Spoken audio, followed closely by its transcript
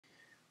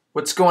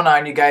What's going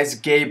on, you guys?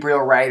 Gabriel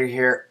Ryder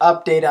here.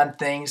 Update on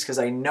things because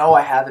I know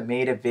I haven't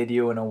made a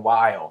video in a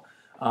while.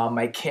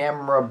 My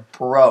camera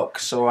broke,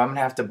 so I'm going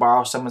to have to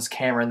borrow someone's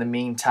camera in the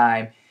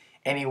meantime.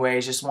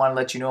 Anyways, just want to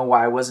let you know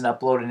why I wasn't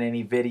uploading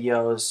any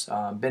videos.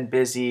 Been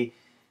busy.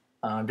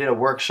 Did a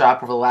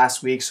workshop over the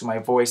last week, so my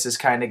voice is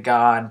kind of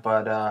gone.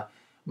 But I'm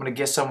going to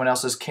get someone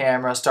else's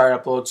camera,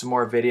 start upload some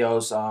more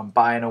videos.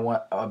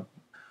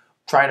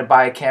 Trying to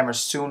buy a camera as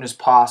soon as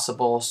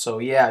possible. So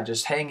yeah,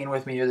 just hang in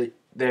with me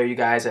there, you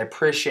guys. I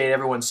appreciate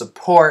everyone's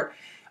support.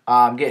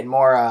 I'm getting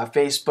more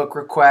Facebook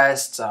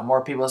requests,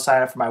 more people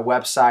sign up for my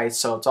website,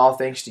 so it's all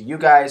thanks to you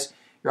guys.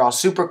 You're all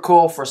super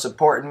cool for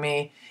supporting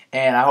me,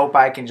 and I hope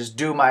I can just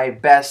do my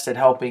best at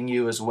helping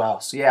you as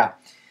well. So yeah,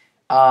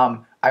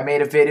 I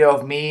made a video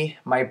of me,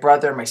 my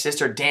brother, and my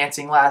sister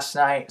dancing last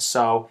night,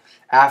 so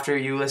after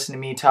you listen to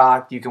me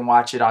talk, you can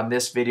watch it on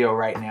this video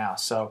right now.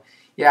 So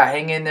yeah,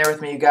 hang in there with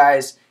me, you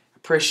guys.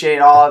 Appreciate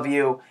all of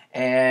you,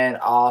 and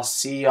I'll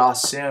see y'all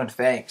soon.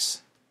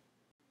 Thanks.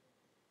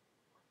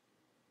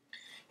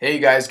 Hey, you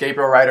guys,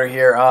 Gabriel Ryder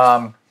here.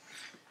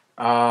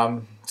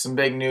 Some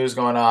big news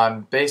going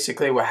on.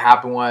 Basically, what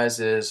happened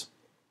is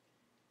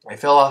I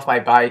fell off my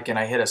bike and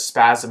I hit a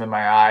spasm in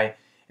my eye,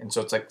 and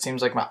so it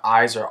seems like my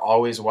eyes are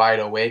always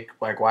wide awake,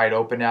 like wide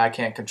open now. I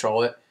can't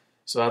control it.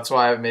 So that's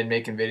why I've been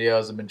making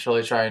videos. I've been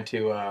really trying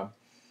to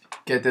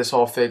get this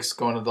whole fixed,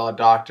 going to the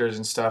doctors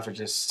and stuff. It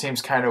just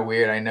seems kind of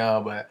weird, I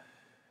know, but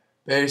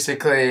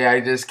basically,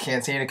 I just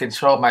can't seem to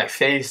control my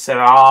face at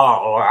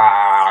all.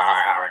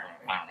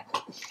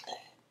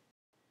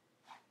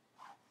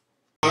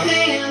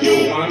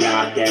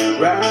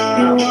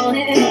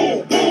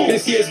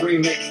 This year's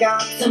remix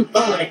got some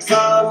fun. So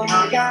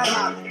I got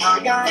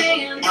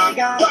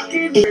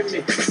fucking with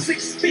me.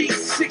 6 feet,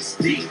 6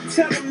 deep.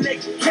 Tell them they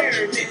can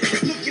carry me.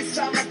 Look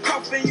inside my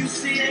coffin, you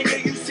see anger,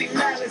 you see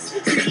malice.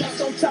 See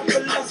lust on top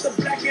of lust,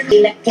 the black and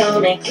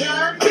electronic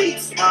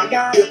beats. I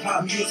got hip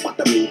hop music with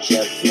the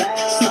future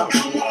flash. So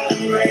come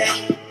on,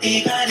 red.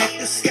 Even if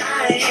the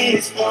sky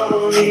is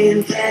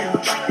falling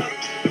down.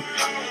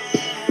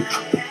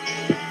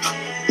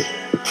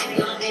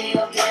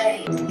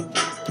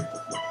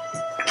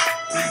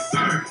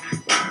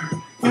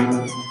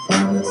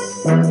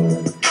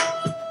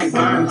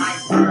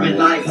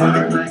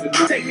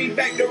 Take me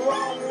back the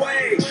wrong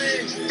way.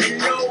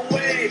 No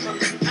way,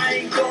 I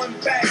ain't going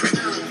back.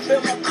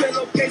 Fill my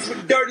pillowcase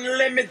with dirt and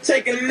let me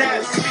take a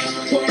nap.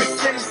 Put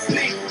us in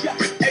sleep,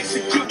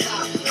 execute.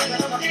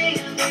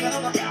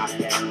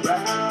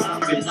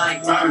 Moving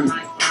like burn.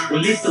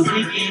 Well, it's the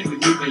weekend, we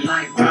moving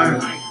like burn.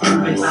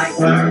 Moving like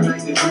burn, we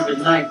moving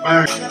like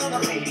burn.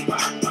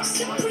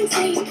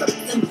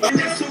 And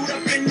that suit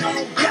up in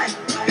all black.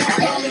 I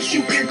promise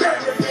you can burn.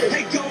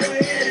 Hey, go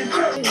ahead and burn.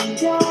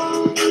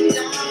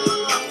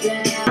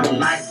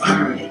 Like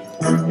burn.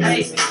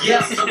 Hey,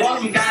 yeah, the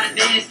woman gotta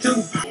dance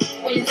too.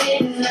 We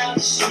didn't know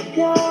she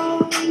go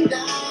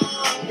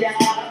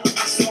down.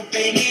 So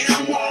baby,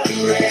 I'm worried.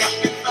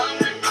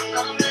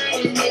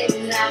 We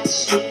didn't know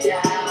she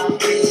down.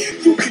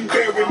 You can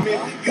bury me,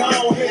 go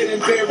ahead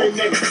and bury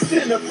me.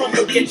 Send her from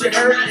the get your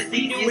hurt. I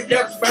see you with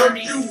Ducks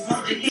Birdie.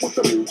 What's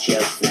the new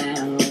chest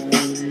sound?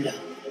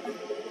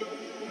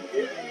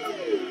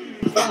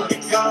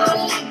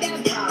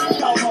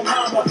 Call my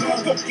mama,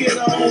 go get her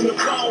on the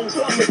phone.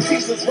 Tell me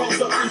Jesus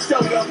rose up and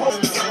showed her home.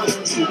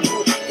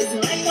 It's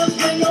like I've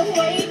been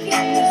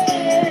awakened.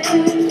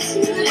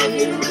 If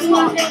you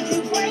respond, then you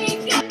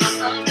break it.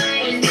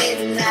 And it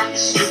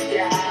knocks you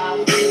down.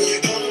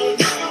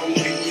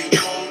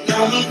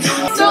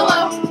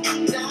 Solo.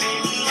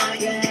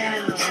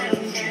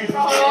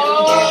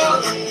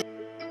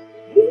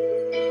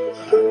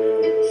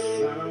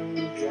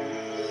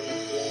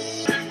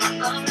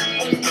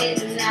 And it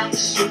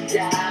knocks you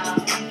down.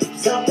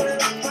 Somewhere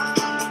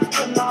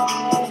from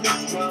all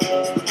this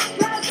world.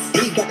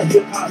 We got the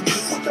hip hop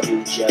music with the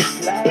future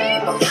flash.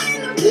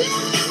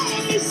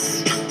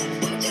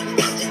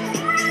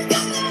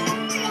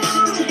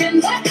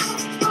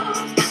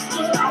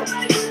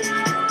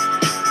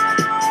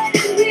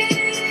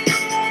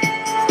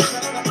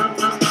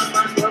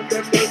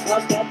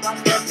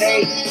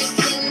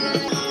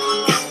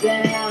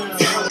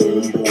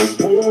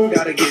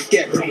 Gotta get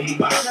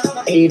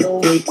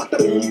 808.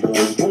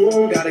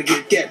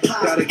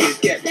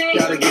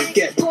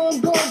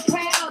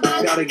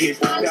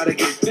 Gotta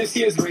get this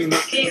year's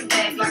remix. Get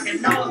back like a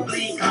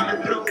nosebleed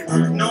coming through.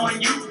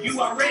 Knowing you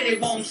already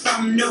want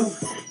something new.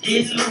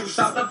 Get loose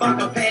off the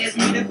bunker, pass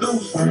me the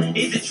goose.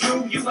 Is it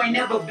true you ain't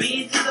never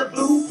been to the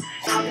booth?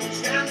 I've been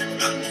traveling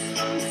from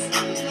the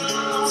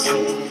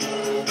school.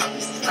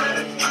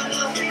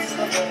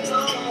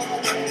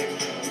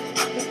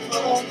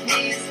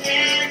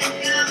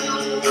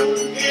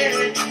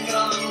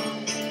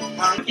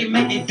 You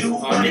make it do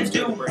what it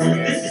do.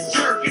 This is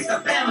church, it's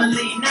a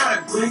family, not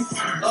a group.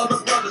 Other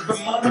brothers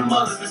from other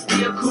mothers are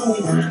still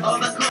cool.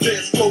 Other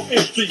Dance flow,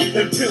 entry,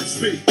 and pimp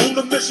speed. On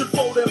a mission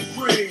for them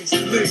greens.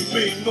 Lean,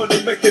 mean,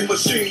 money making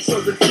machines. So